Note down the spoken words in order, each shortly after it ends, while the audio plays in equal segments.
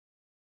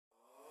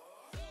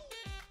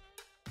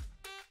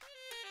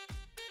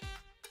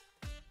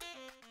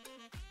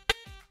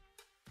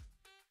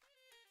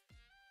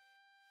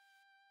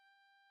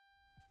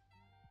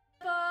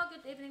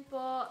Good evening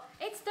po.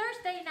 It's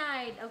Thursday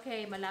night.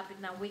 Okay, malapit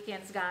na ang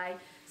weekends,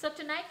 guys. So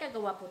tonight,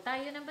 gagawa po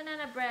tayo ng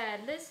banana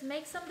bread. Let's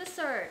make some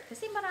dessert.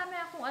 Kasi marami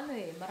akong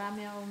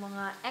marami akong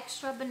mga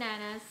extra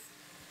bananas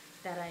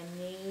that I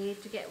need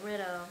to get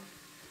rid of.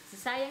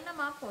 Sayang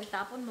naman kung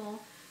itapon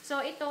mo. So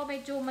ito,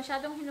 medyo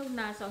masyadong hinog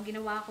na. So ang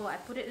ginawa ko, I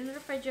put it in the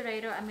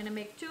refrigerator. I'm gonna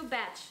make 2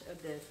 batch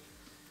of this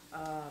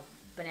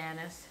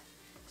bananas.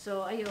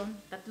 So ayun,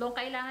 tatlong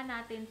kailangan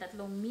natin,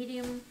 tatlong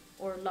medium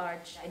or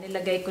large.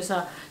 Inilagay ko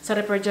sa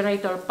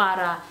refrigerator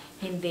para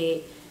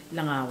hindi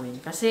langawin.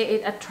 Kasi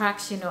it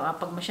attracts,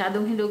 pag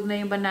masyadong hinog na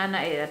yung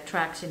banana, it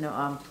attracts,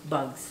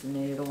 bugs.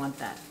 You don't want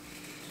that.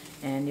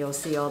 And you'll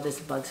see all these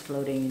bugs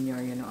floating in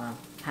your,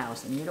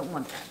 house. And you don't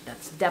want that.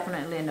 That's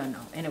definitely a no-no.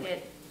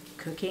 Anyway,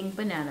 cooking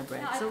banana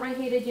bread. So I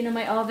preheated,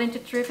 my oven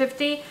to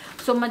 350.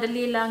 So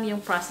madali lang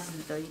yung process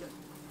nito.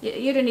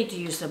 You don't need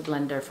to use a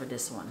blender for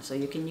this one. So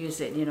you can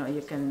use it, you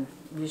can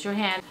use your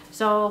hand.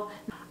 So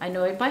I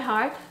know it by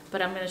heart,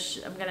 but I'm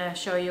gonna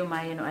show you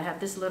my, I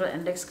have this little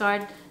index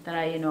card that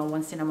I,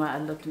 once in a while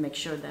I look to make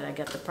sure that I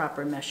get the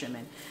proper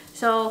measurement.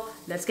 So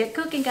let's get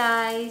cooking,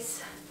 guys.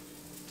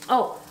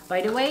 Oh,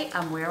 by the way,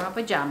 I'm wearing a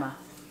pajama.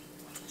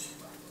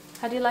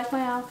 How do you like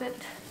my outfit?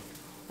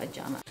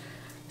 Pajama.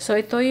 So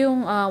ito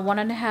yung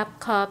 1.5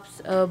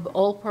 cups of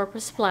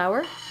all-purpose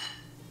flour.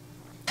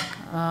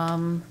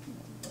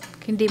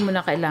 Hindi mo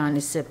na kailangan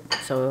isip,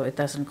 so it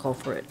doesn't call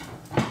for it.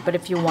 But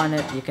if you want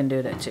it, you can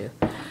do that too.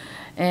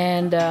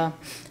 And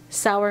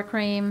sour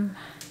cream,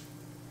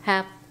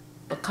 half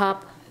a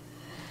cup.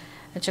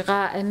 At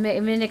saka,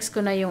 minix ko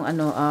na yung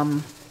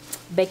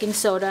baking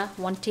soda,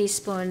 1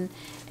 teaspoon.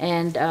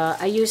 And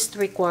I use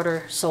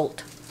 3/4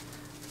 salt.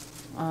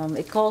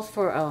 It calls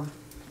for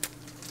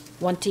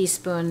 1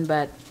 teaspoon,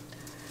 but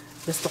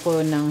gusto ko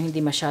nang hindi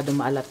masyado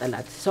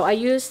maalat-alat. So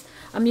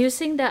I'm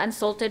using the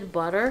unsalted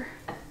butter.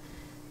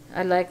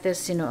 I like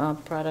this,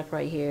 product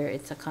right here.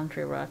 It's a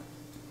Country Rock,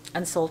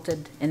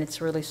 unsalted, and it's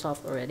really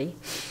soft already.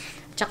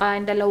 Tsaka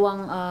yung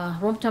dalawang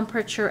room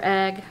temperature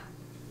egg,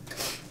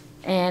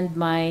 and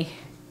my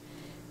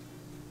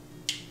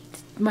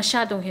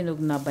masyadong hinog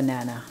na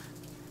banana.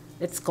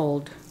 It's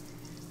cold,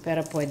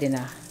 pero pwede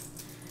na.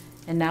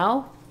 And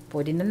now,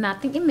 pwede na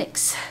nating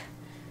i-mix.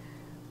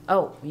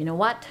 Oh, you know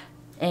what?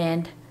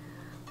 And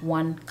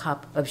 1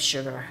 cup of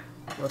sugar.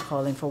 We're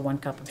calling for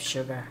 1 cup of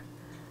sugar.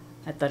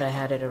 I thought I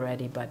had it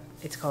already, but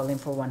it's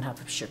calling for 1/2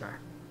 of sugar.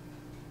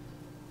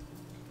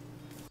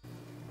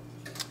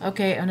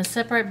 Okay, on a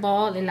separate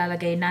bowl,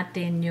 ilalagay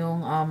natin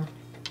yung a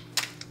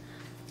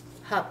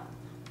cup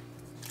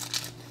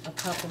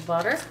of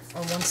butter,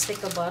 or 1 stick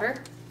of butter,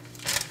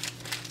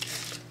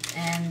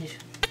 and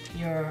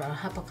your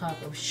 1/2 cup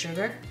of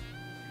sugar.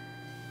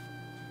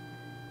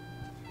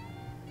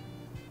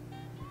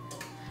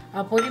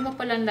 Pwede mo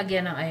palang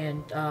lagyan ng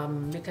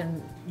you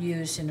can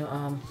use,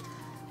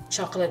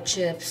 chocolate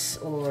chips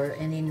or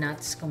any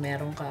nuts kung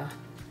meron ka.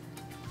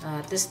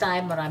 This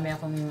time, marami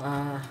akong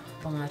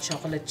mga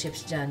chocolate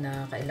chips dyan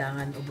na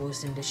kailangan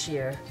ubusin this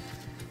year.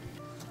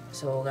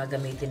 So,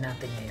 gagamitin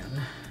natin ngayon.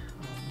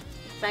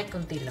 Kahit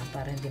kunti lang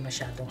para hindi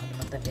masyadong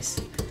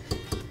matamis.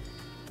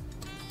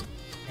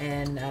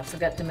 And I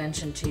forgot to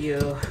mention to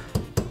you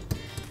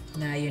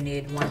na you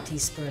need 1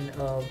 teaspoon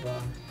of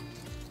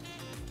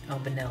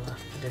vanilla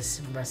for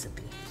this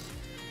recipe.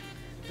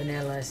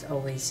 Vanilla is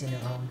always,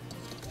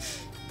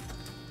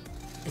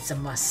 it's a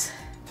must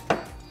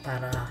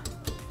para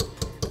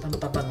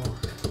pampabango.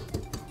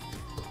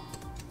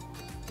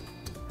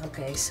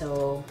 Okay,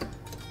 so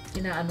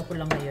inaano ko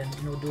lang ngayon,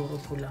 dinudurog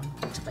ko lang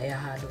at saka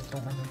ihalo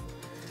itong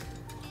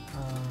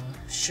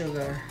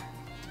sugar.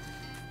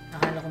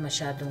 Akala ko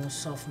masyadong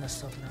soft na.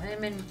 I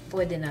mean,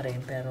 pwede na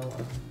rin, pero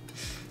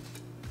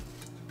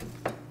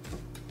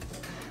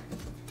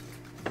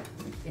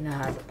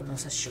pinahalo ko lang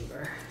sa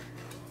sugar.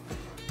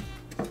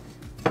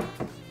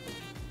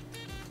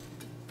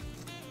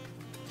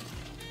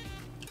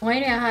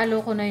 Ngayon,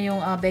 ihalo ko na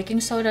yung baking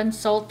soda and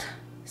salt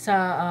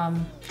sa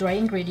dry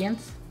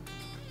ingredients.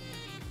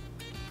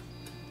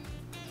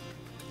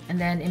 And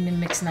then,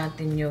 imimix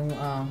natin yung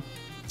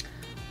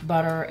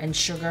butter and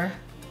sugar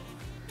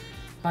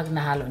pag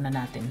nahalo na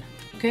natin.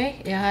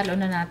 Okay, ihalo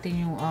na natin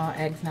yung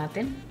eggs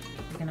natin.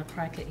 We're gonna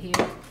crack it here.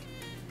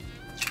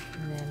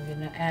 And then, we're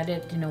gonna add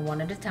it, one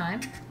at a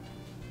time.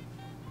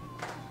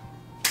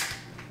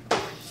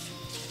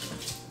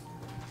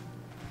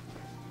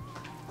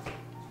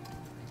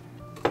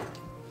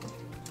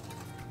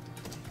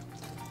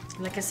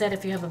 Like I said,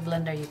 if you have a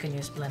blender, you can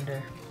use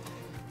blender.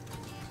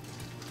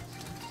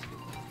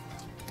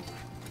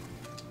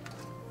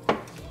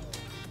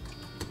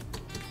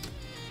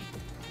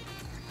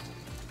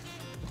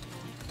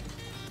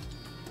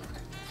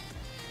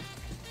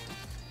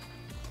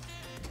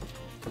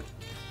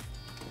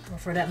 Or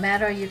for that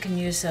matter, you can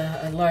use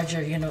a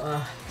larger,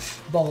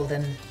 bowl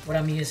than what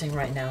I'm using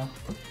right now.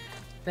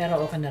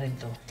 Pero okay na rin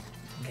to.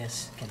 I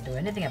guess can't do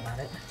anything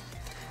about it.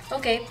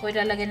 Okay,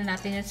 pwede lagyan na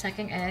natin yung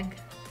second egg.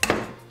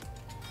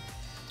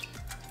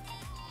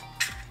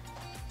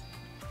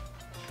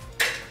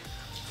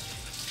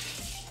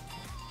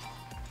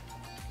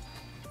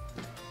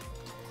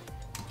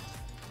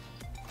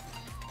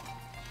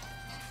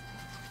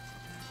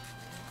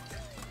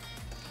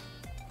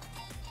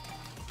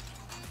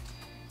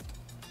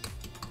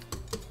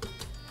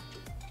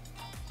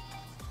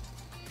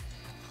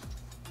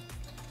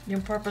 Yung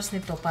purpose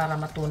nito para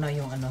matunaw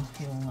yung ano,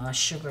 yung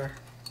sugar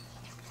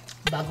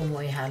bago mo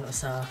ihalo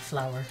sa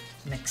flour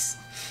mix.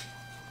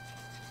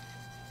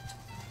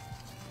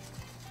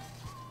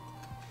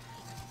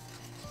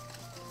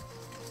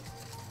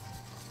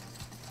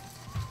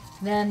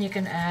 Then you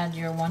can add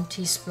your 1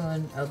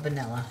 teaspoon of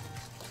vanilla.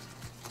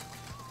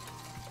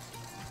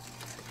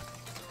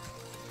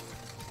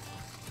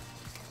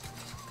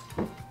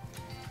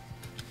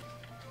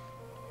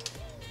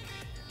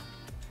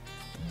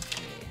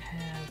 Okay, I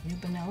have new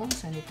vanilla,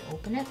 so I need to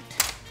open it.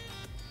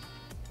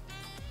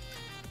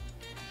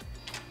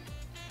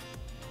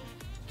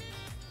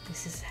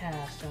 This is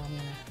half, so I'm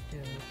gonna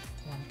do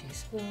 1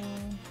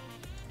 teaspoon.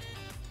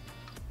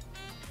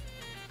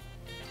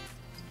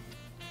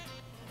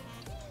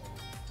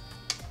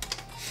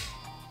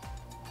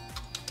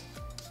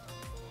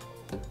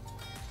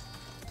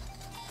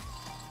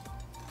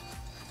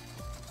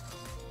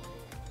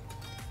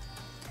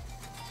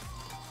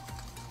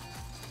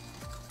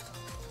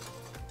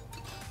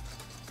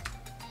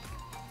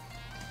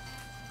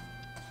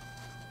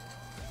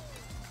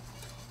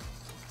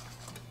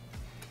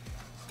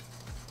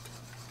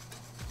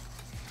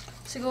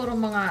 Siguro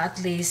mga at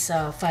least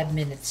 5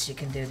 minutes you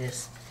can do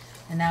this.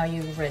 And now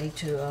you're ready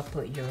to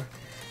put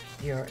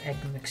your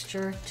egg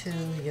mixture to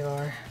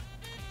your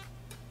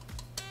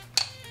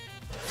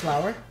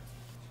flour.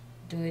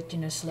 Do it,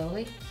 you know,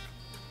 slowly.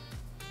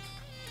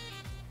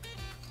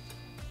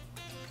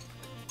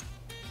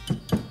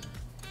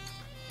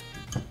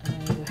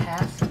 Do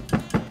half.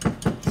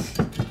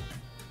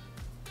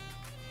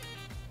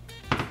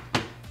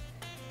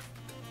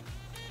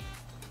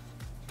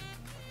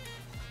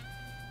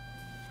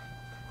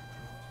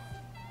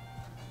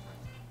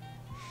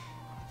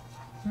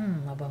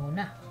 Mabango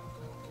na.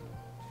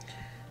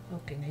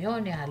 Okay,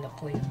 ngayon ihalo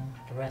ko yung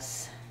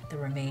the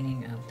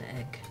remaining of the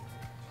egg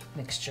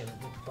mixture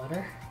with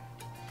butter.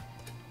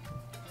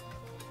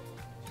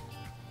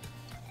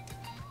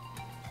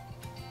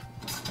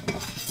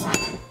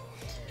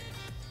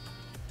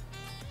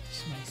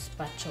 Here's my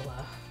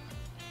spatula.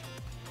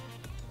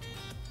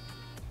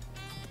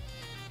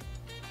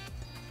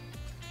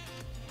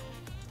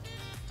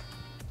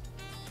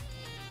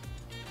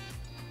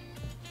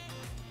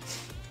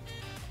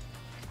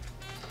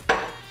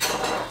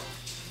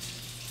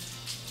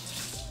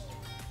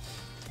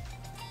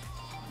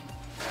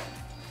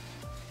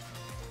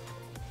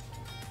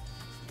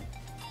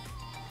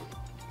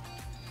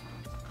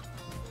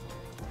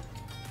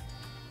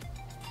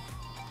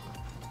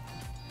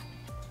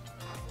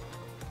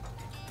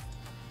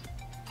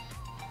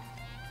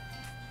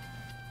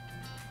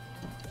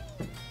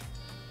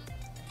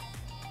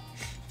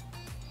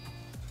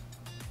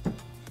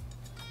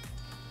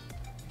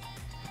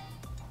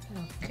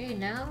 Okay,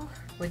 now,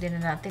 pwede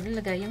na natin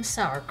ilagay yung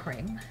sour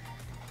cream.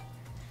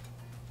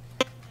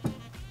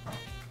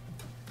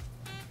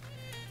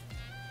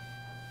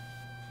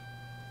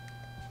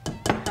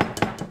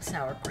 Half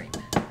sour cream.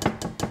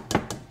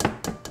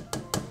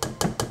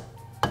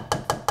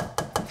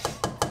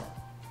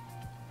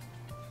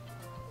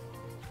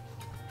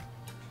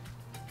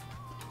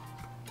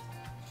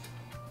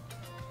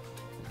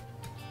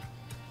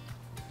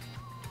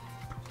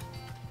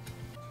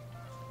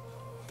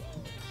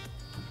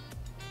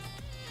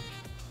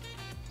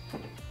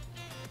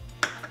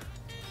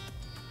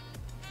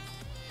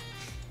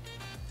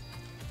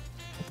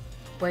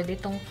 Pwede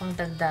itong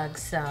pangdagdag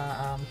sa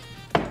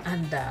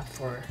handa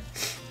for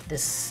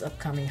this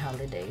upcoming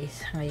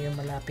holidays. Ngayon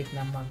malapit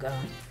na mag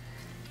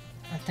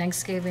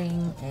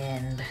Thanksgiving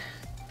and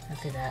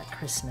after that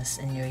Christmas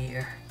and New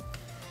Year.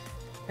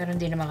 Pero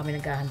hindi naman kami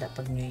naghahanda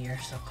pag New Year.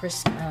 So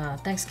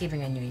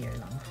Thanksgiving and New Year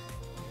lang.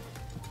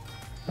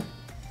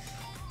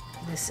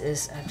 This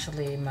is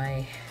actually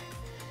my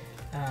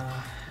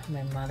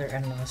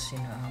mother-in-law's,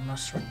 you know,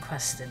 most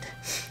requested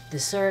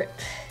dessert.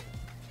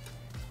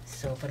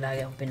 So,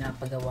 palagi akong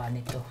pinapagawa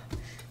nito.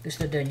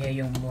 Gusto daw niya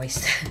yung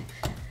moist.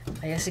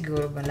 Kaya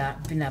siguro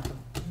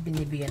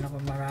binibigyan ako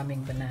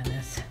maraming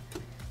bananas.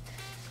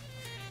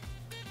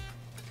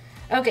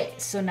 Okay,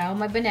 so now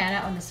my banana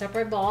on the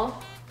separate bowl.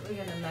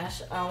 We're gonna mash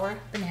our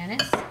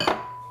bananas.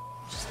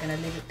 Just gonna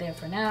leave it there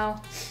for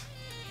now.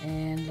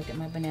 And look at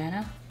my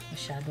banana.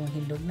 Masyadong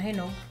hinog na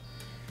hinog.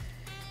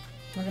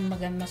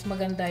 Mas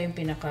maganda yung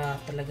pinaka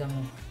talagang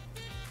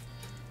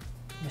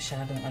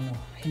masyadong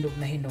hinog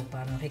na hinog,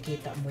 para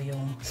nakikita mo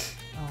yung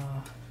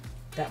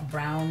that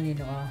brown, you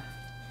know,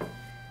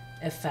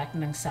 effect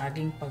ng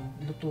saging pag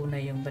luto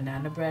na yung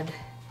banana bread.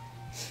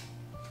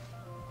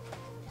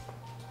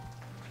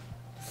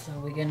 So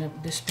we're gonna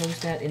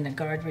dispose that in a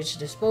garbage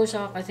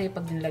disposal, kasi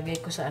pag nilagay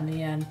ko sa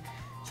yan,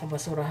 sa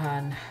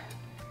basurahan,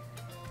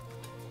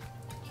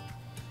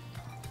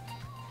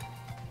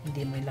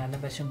 hindi mo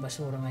ilalabas yung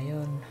basura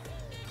ngayon,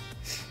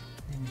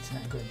 and it's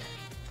not good.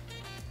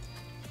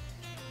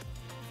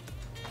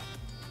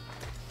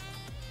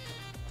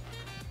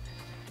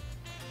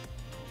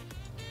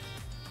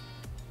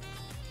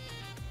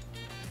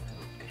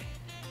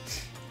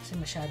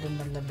 Masyadong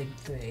malabig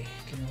to eh.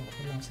 Kinuha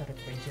ko lang sa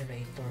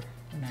refrigerator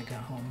when I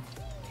got home.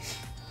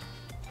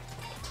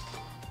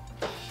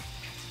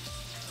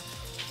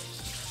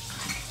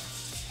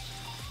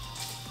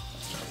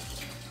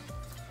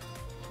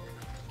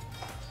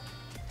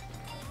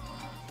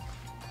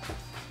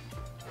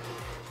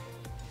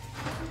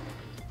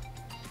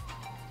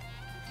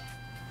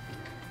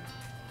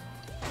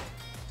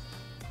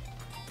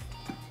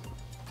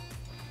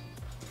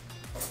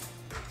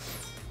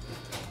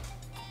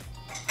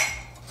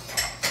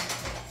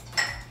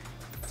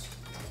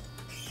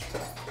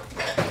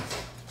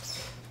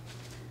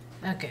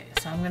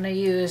 I'm gonna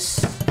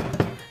use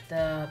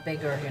the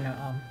bigger,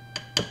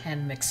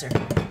 hand mixer.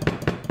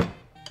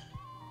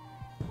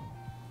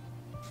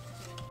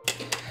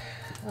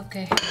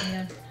 Okay,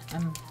 ayan.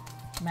 I'm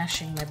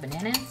mashing my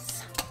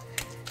bananas.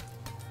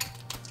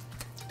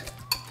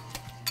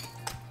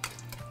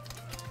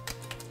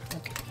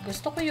 Okay,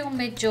 gusto ko yung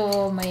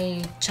medyo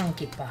may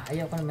chunky pa.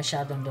 Ayoko na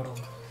masyadong durog.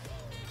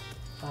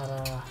 Para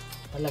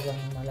talagang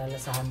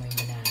malalasahan mo yung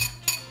banana.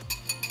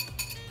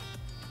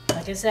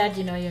 Like I said,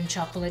 yung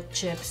chocolate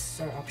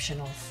chips are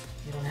optional.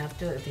 You don't have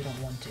to if you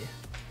don't want to.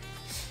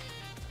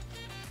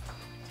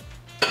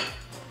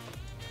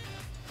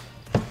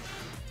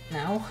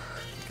 Now,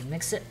 you can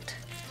mix it.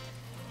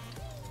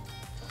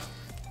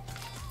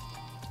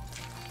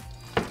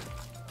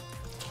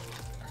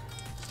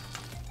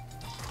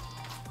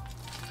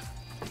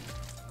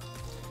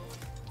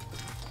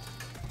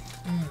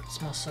 It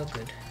smells so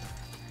good.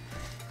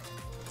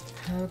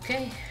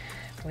 Okay,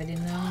 pwede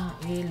na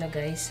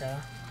ilagay sa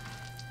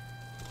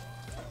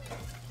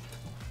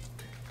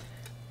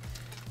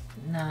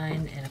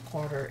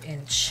 9¼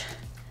 inch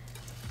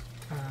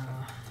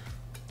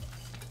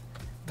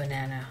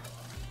banana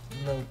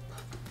loaf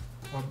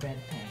or bread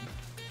pan.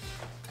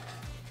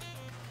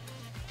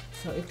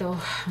 So ito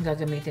ang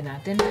gagamitin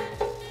natin.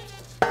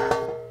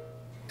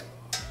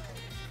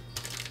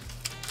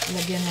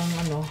 Lagyan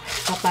ng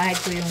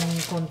papahid ko yung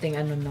konting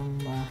ng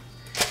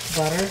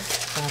butter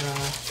para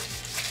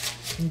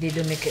hindi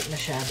dumikit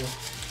masyado.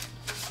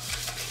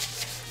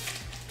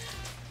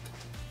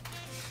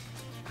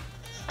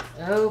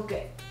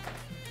 Okay.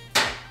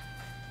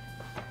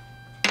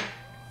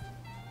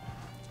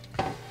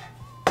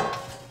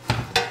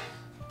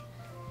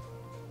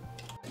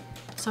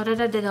 So,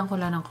 dadagdagan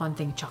ko lang ng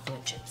konting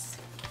chocolate chips.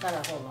 Not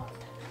a whole lot.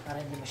 Para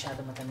hindi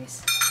masyado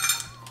matamis.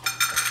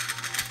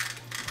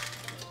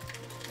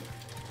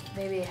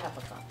 Maybe half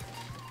a cup.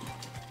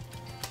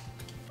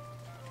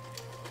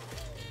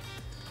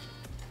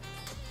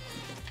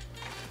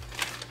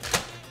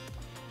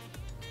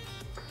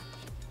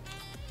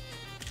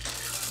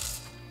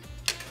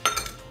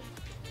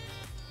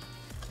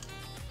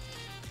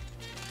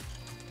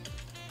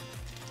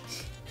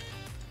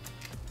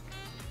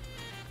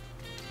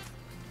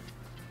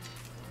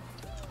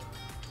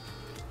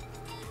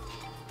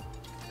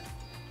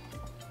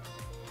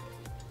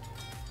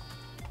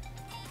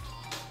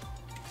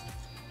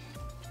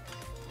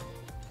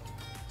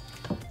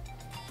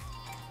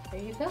 There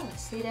you go.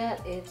 See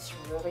that? It's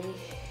really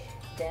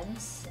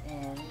dense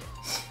and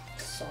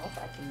soft.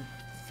 I can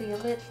feel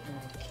it and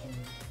I can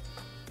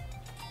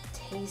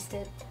taste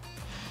it.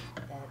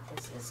 That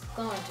this is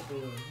going to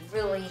be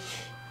really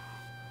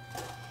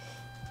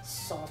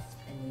soft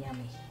and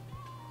yummy.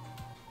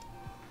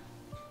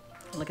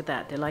 Look at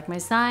that. They like my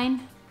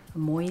sign?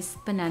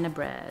 Moist banana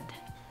bread.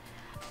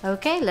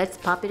 Okay, let's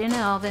pop it in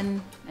the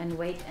oven and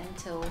wait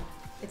until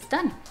it's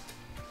done.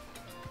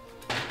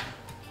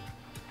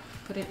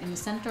 Put it in the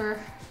center.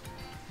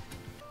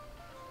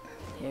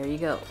 There you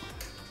go.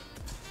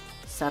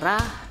 Sara,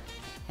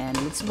 and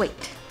let's wait.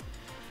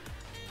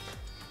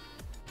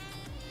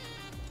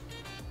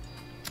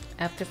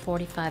 After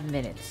 45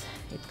 minutes,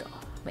 ito,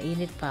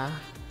 mainit pa,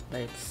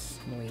 but it's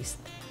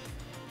moist.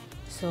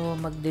 So,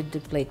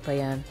 magde-deflate pa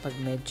yan pag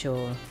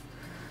medyo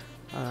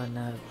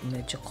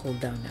cool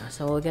down na.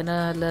 So, we're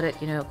gonna let it,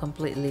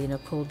 completely,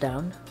 cool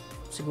down.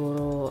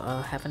 Siguro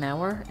half an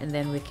hour, and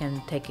then we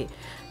can take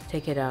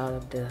it out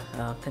of the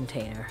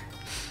container.